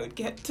time I would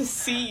get to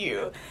see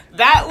you.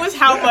 That was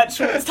how much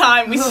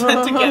time we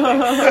spent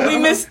together. We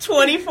missed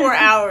 24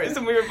 hours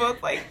and we were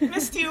both like,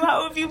 missed you.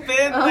 How have you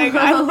been? Like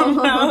I don't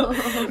know,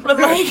 but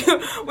like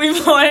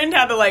we've learned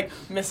how to like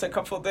miss a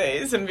couple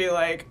days and be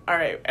like, all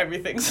right,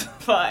 everything's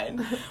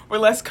fine. We're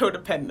less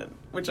codependent,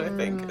 which I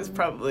think has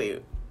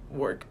probably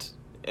worked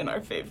in our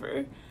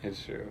favor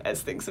It's true.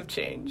 as things have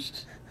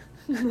changed.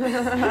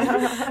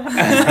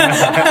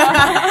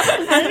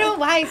 I don't know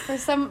why, for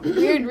some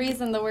weird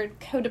reason, the word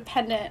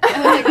codependent.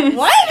 I was like,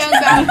 what? goes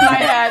out of my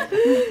head.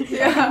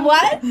 Yeah.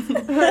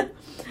 What?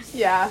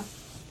 Yeah,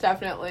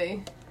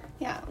 definitely.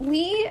 Yeah,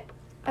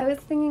 I was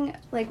thinking,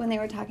 like, when they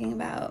were talking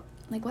about,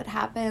 like, what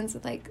happens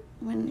with, like,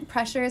 when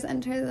pressures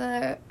enter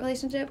the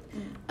relationship.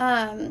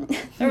 The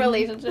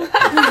relationship.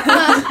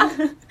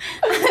 I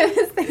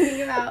was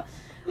thinking about,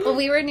 well,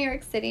 we were in New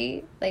York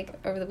City, like,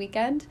 over the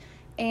weekend,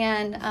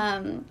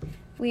 and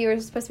we were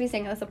supposed to be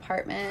staying in this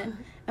apartment,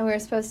 and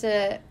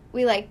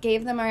we, like,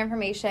 gave them our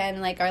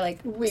information, like, our, like,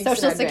 Weeks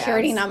social in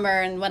security advance. number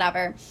and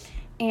whatever,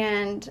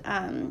 and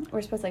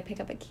we're supposed to, like, pick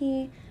up a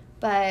key,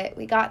 but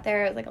we got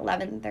there, it was, like,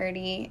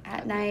 11:30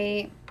 at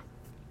night,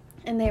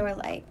 and they were,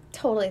 like,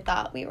 totally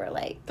thought we were,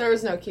 like, There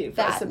was no key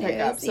for us to Bad pick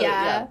up, news, so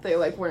yeah, yeah. they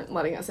like weren't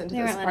letting us into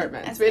They this weren't letting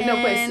apartment. us So we had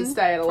no place to in.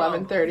 stay at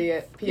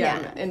 11:30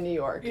 p.m. Yeah. in New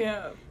York.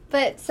 Yeah.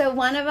 But so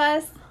one of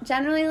us,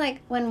 generally,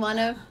 when one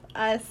of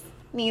us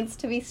needs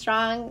to be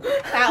strong,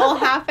 that will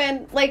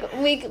happen. Like we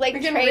We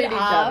can trade read each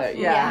off. other,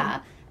 yeah.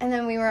 And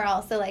then we were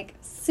also like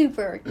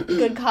super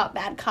good cop,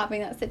 bad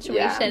copping that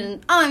situation. Yeah.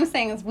 All I'm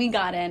saying is we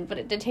got in, but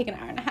it did take an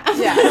hour and a half.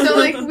 Yeah, so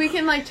like we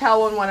can like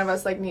tell when one of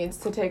us like needs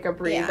to take a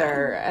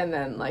breather, and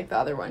then like the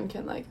other one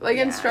can like in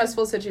Yeah.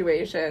 stressful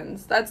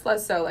situations. That's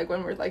less so like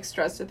when we're like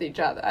stressed with each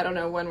other. I don't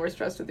know when we're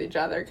stressed with each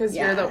other because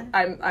Yeah.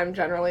 I'm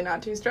generally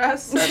not too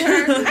stressed. With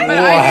her, but Wow.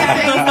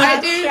 I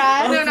do things.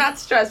 Stressed? No, not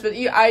stressed, but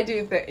I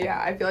do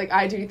I feel like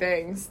I do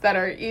things that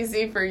are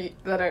easy for you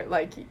that are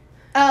like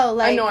Oh,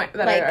 like Annoying-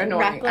 that like are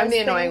annoying. reckless I'm the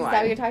annoying things, one. Is that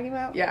what you're talking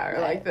about? yeah, or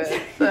like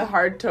Right. the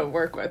hard to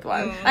work with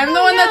one. Mm. I'm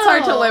the one that's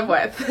hard to No. live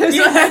with. Is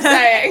what I'm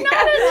saying. Not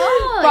at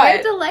all. But-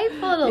 You're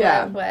delightful to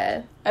Yeah. live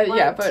with.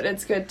 Yeah, What? but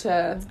it's good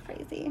to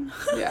Crazy.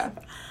 yeah.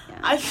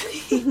 I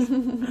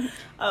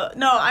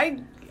no, I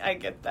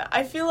get that.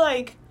 I feel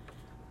like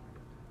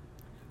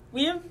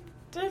we have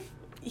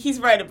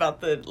he's right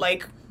about the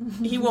like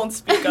he won't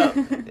speak up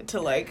to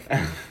like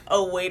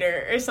a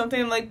waiter or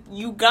something like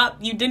you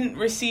didn't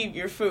receive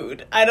your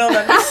food. I don't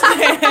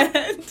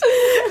understand.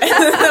 And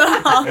then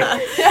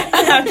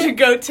I have to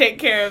go take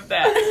care of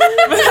that.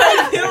 But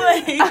I feel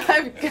like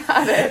I've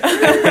got it.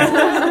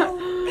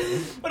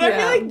 But I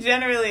feel like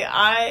generally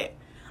I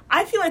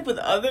feel like with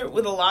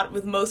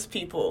most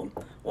people,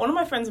 One of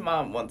my friend's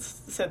mom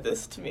once said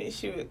this to me.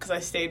 Because I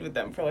stayed with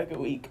them for like a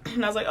week,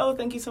 and I was like, "Oh,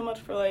 thank you so much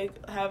for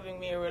like having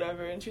me or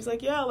whatever." And she's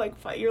like, "Yeah, like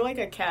you're like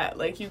a cat.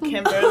 Like you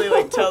can barely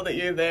like tell that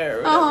you're there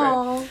or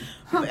whatever."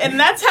 Oh. And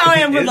that's how I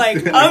am with like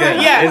other.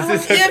 Yeah, Is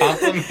this a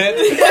compliment?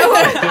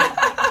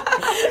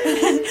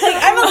 Like,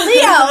 I'm a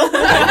Leo.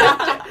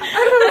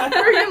 I'm a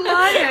freaking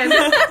lion.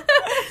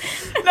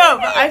 No,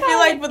 but I feel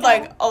like with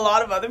like a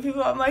lot of other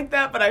people, I'm like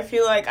that. But I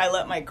feel like I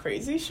let my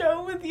crazy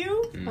show with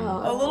you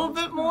a little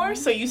bit more,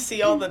 so you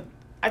see all the.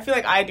 I feel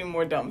like I do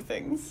more dumb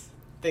things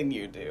than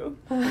you do.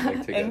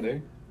 Like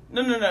together?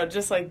 No,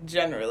 just like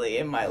generally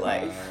in my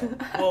life,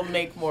 we'll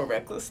make more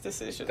reckless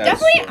decisions. That's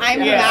Definitely, true.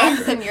 I'm Yeah.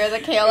 Max and you're the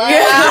Kayla.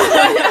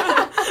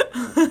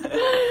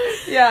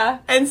 Yeah.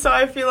 And so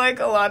I feel like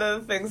a lot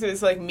of the things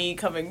is like me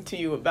coming to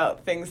you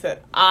about things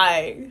that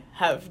I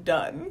have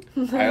done.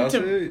 I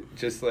also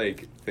just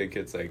like think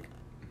it's like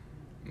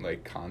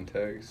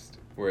context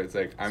where it's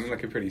like I'm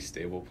like a pretty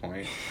stable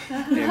point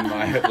in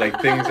my like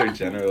things are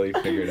generally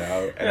figured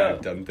out and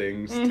I've done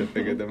things to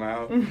figure them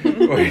out. And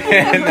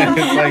then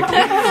it's like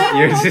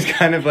you're just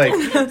kind of like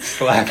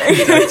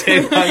slapping duct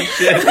tape on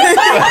shit.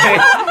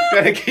 Like,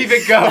 gotta keep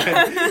it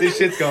going. This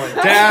shit's going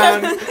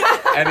down.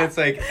 And it's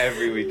like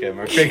every weekend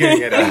we're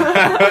figuring it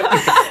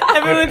out.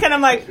 Every weekend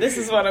I'm like, this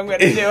is what I'm gonna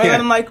do, and then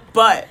I'm like,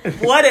 but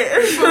what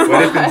if?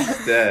 What if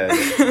instead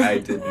I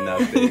did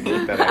nothing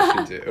that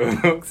I should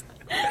do?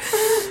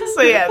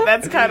 So yeah,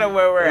 that's kind of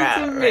where we're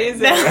at.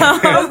 amazing.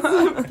 Right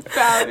now.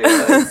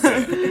 Fabulous.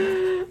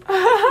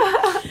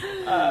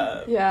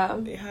 Yeah.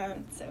 Yeah,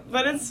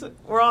 but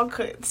we're all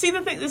see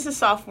the thing. This is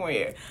sophomore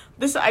year.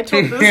 I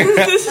told this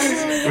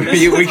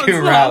we one's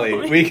can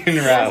rally. We can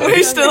rally.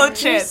 We're still a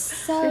chance.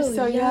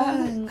 So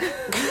young.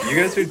 You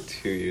guys are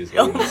 2 years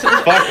old.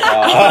 Fuck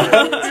off.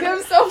 You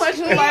have so much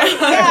life.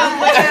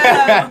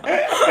 Yeah.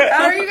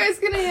 How are you guys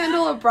gonna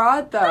handle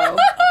abroad thoe?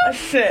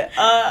 Shit.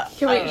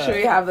 Should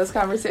we have this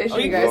conversation?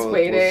 You guys We'll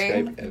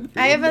waiting? Skype every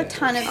I have a day.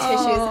 ton of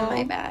tissues in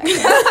my bag.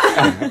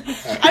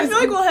 I feel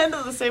like we'll handle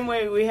it the same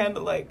way we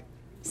handle like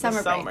the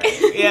Summer summer.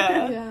 break.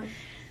 Yeah. Yeah.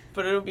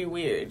 But it'll be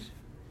weird.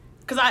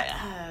 Cause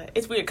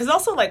it's weird. Cause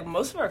also like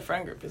most of our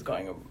friend group is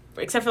going,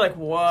 except for like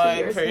one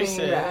you're saying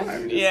person.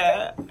 that.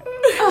 Yeah.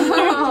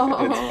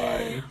 It's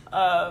fine.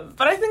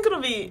 But I think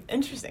it'll be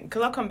interesting.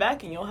 Cause I'll come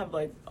back and you'll have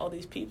like all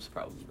these peeps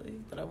probably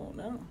that I won't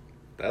know.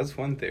 That's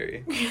one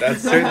theory.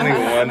 That's certainly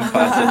one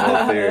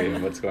possible theory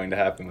of what's going to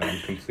happen when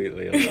I'm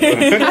completely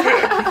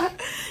alone.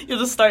 You'll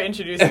just start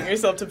introducing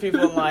yourself to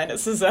people in line at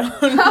Sazone.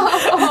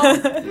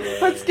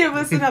 Let's give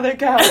this another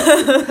go.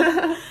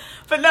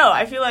 But no,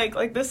 I feel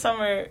like this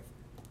summer,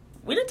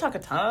 we didn't talk a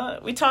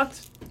ton. We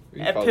talked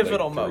We at called,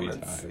 pivotal like, 3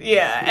 moments. times.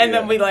 Yeah, and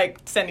then Yeah. we like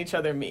send each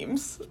other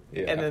memes,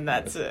 Yeah. and then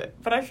that's it.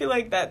 But I feel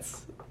like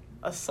that's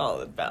a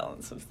solid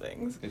balance of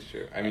things. It's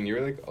true. I mean, you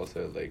were like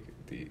also like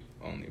the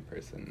only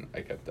person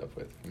I kept up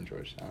with from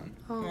Georgetown.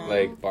 Oh.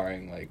 Like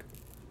barring like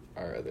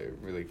our other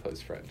really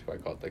close friend who I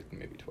called like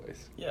maybe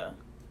twice. Yeah,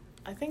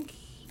 I think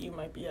you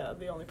might be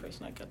the only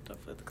person I kept up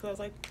with because I was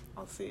like,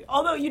 I'll see.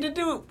 Although he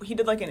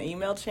did like an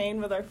email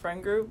chain with our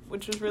friend group,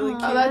 which was really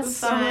cute. Oh, that's this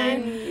so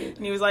summer. sweet.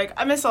 And he was like,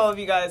 I miss all of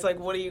you guys. Like,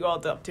 what are you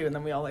all up to? And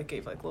then we all like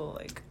gave like little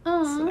like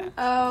Aw. snaps.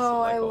 Oh,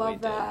 like, I what we love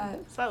did. that.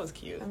 So that was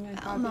cute. I'm gonna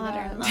How copy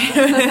modern.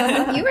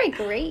 that. You write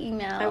great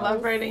emails. I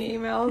love writing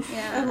emails.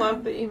 Yeah. I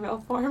love the email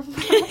form.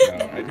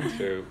 No, I do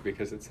too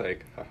because it's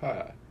like,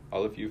 haha,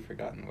 all of you have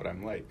forgotten what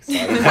I'm like, so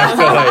I don't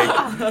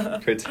have to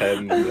like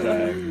pretend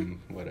that I'm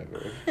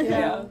whatever.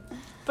 Yeah.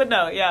 But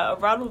no, yeah,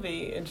 abroad will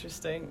be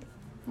interesting.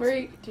 Do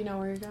you know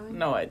where you're going?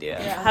 No idea.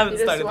 Yeah, I haven't you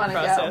just started the wanna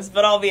process, go.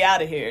 but I'll be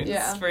out of here in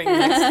Yeah. spring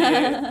next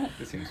year.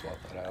 This seems well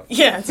thought out.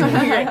 Yeah, it's gonna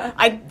be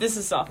great. This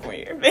is sophomore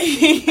year.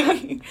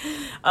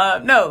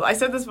 No, I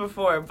said this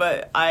before,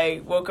 but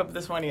I woke up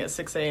this morning at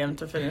 6 a.m.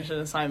 to finish an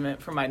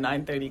assignment for my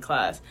 9:30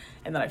 class,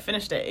 and then I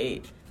finished at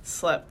 8,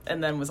 slept,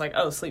 and then was like,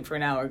 oh, sleep for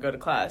an hour, go to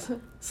class.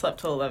 Slept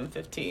till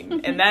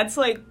 11:15, and that's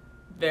like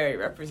very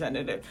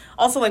representative.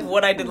 Also, like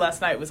what I did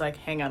last night was like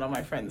hang out on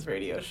my friend's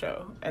radio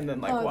show and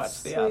then like Oh,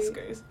 watch the sweet.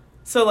 Oscars.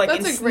 So like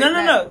That's a great no.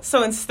 night.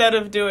 So instead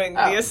of doing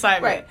the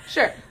assignment, Right,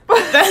 sure.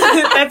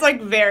 that's like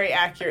very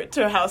accurate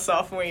to how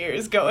sophomore year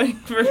is going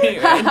for me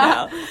right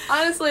now.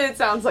 Honestly, it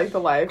sounds like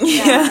the life.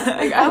 Yeah.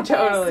 Like, I That's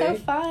totally. so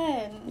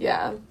fun.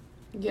 Yeah.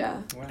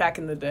 Yeah. Wow. Back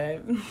in the day.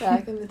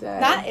 Back in the day.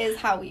 That is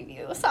how we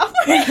view sophomore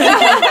year.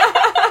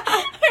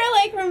 We're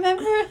like,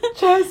 remember?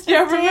 Just,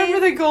 remember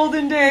the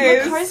golden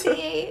days.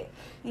 McCarthy.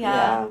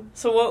 Yeah.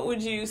 So what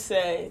would you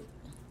say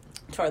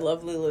to our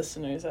lovely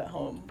listeners at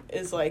home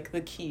is like the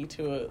key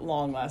to a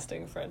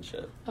long-lasting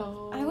friendship?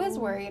 Oh. I was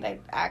worried I'd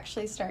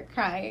actually start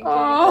crying.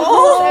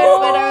 Oh.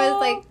 When I was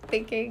like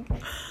thinking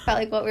about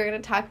like what we were going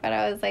to talk about,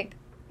 I was like,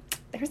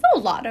 there's a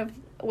lot of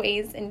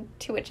ways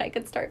into which I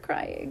could start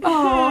crying.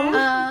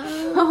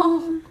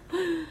 Oh.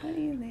 What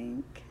do you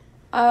think?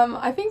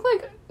 I think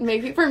like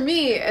for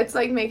me, it's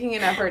like making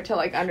an effort to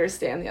like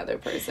understand the other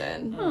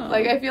person.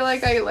 Like I feel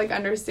like I like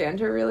understand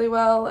her really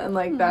well, and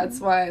like that's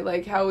why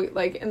like how we,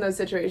 like in those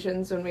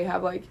situations when we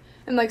have like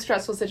in like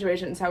stressful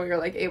situations, how we were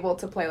like able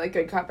to play like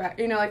good cop back,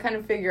 you know, like kind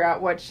of figure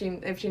out what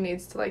if she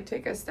needs to like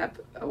take a step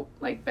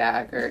like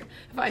back, or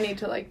if I need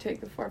to like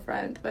take the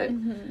forefront. But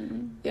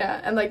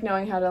yeah, and like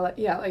knowing how to like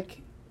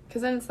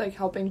because then it's like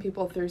helping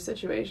people through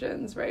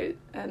situations, right?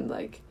 And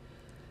like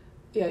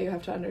yeah, you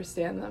have to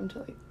understand them to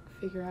like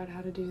figure out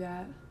how to do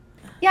that.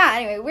 Yeah,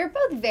 anyway, we're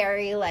both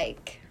very,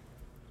 like,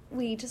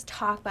 we just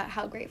talk about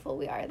how grateful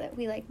we are that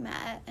we, like,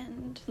 met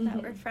and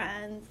that we're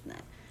friends and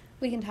that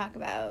we can talk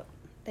about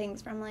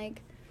things from,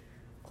 like,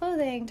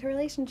 clothing to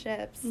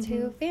relationships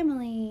to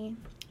family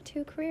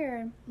to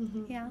career.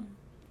 Yeah.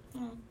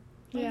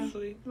 Yeah.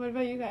 Sweet. What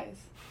about you guys?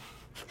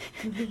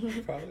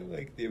 Probably,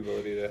 like, the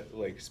ability to,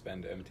 like,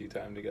 spend empty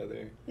time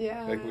together.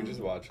 Yeah. Like, we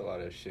just watch a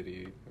lot of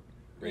shitty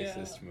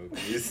racist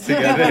movies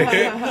together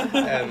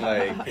and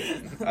like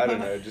I don't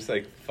know, just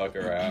like fuck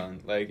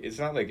around. Like it's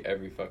not like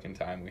every fucking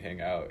time we hang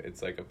out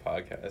it's like a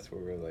podcast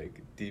where we're like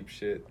deep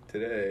shit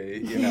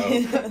today, you know.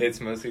 It's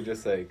mostly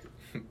just like,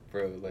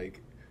 bro, like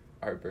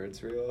are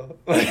birds real?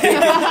 Like,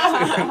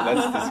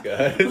 let's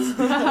discuss.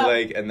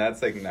 Like, and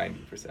that's like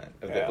 90%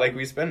 of it. Like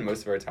we spend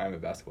most of our time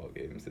at basketball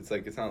games. It's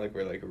like it's not like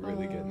we're like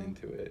really getting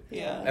into it.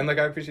 Yeah. And like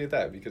I appreciate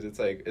that because it's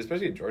like,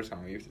 especially at Georgetown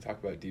where you have to talk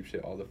about deep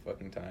shit all the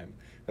fucking time.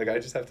 Like I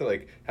just have to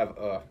like have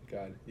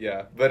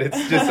but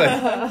it's just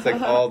like it's like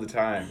all the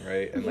time,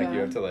 right? And like you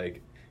have to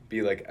like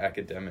be like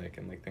academic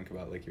and like think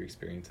about like your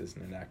experiences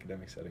in an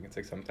academic setting. It's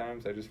like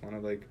sometimes I just want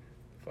to like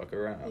fuck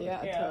around.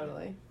 Yeah,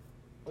 totally.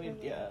 We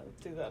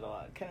do that a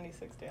lot. Kennedy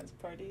 6 dance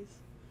parties.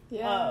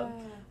 Yeah.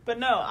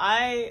 But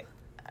I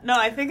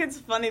think it's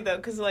funny though,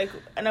 cause like,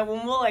 and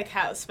when we'll like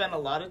spend a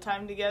lot of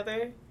time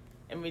together,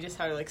 and we just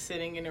are like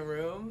sitting in a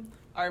room,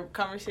 our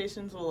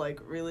conversations will like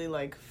really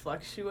like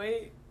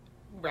fluctuate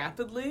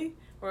rapidly,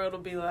 or it'll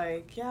be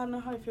like, yeah, I don't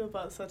know how I feel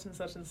about such and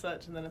such and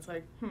such, and then it's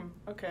like,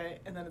 okay,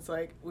 and then it's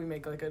like we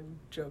make like a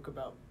joke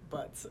about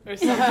butts or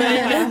something,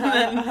 and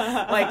then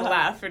like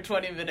laugh for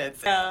 20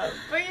 minutes.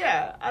 But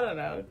yeah, I don't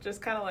know,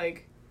 just kind of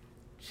like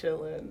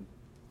chilling,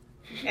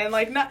 and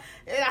like not,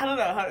 I don't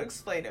know how to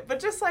explain it, but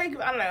just like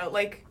I don't know,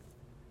 like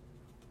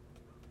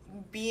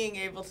being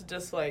able to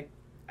just like,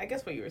 I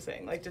guess what you were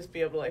saying, like just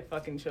be able to like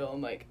fucking chill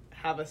and like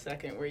have a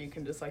second where you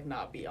can just like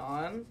not be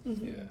on.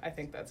 Yeah. I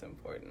think that's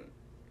important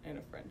in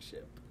a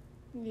friendship.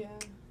 Yeah.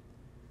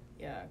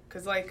 Yeah,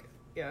 cause like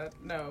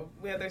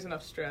there's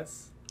enough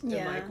stress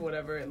in like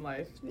whatever in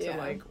life to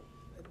like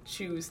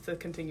choose to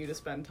continue to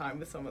spend time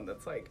with someone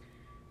that's like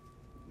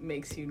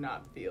makes you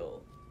not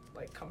feel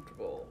like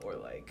comfortable or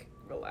like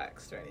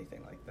relaxed or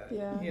anything like that.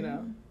 Yeah. You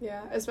know?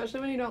 Yeah, especially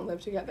when you don't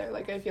live together.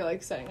 Like I feel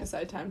like setting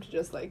aside time to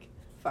just like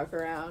fuck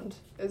around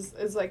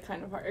is like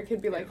kind of hard. It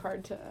could be like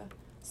hard to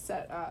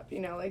set up, you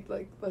know, like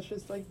let's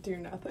just like do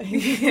nothing.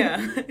 Yeah.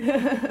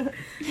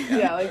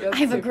 Yeah, like that's I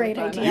have a super great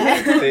fun. idea.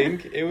 I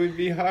think it would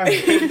be hard.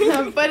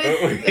 But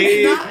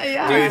it's not,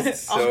 yeah.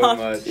 Waste so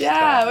much Yeah,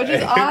 time. which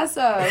is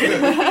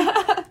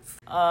awesome.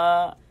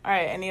 All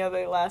right, any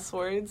other last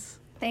words?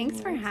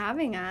 Thanks for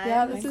having us.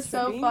 Yeah, this Thanks is for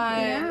so being fun.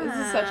 here. This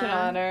is such an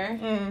honor.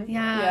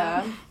 Yeah.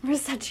 Yeah. We're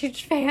such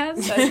huge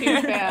fans. Such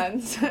huge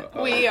fans.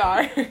 We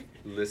are.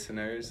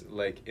 Listeners,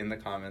 like in the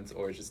comments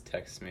or just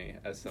text me,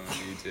 as some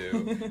of you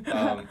do.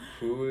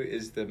 Who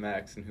is the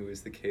Max and who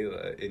is the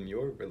Kayla in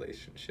your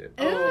relationship?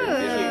 Ooh.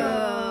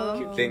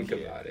 Yeah. Think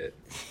about it.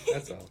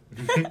 That's all.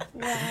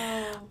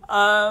 Wow.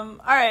 All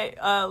right,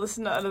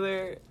 listen to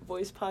other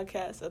voice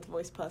podcasts at the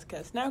Voice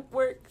Podcast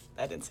Network.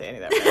 I didn't say any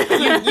of that right,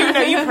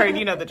 but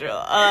you know the drill.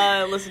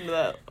 Listen to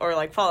that, or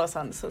like follow us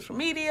on social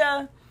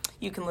media.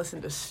 You can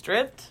listen to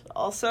Stripped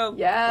also.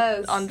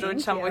 Yes. On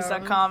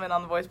GeorgetownVoice.com and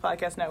on the Voice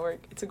Podcast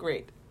Network. It's a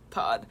great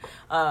pod.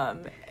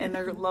 And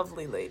they're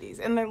lovely ladies.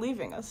 And they're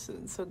leaving us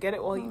soon, so get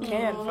it while you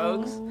can,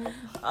 folks.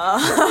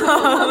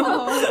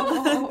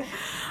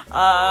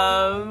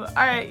 All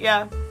right,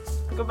 yeah.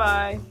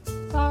 Goodbye.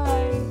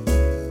 Bye.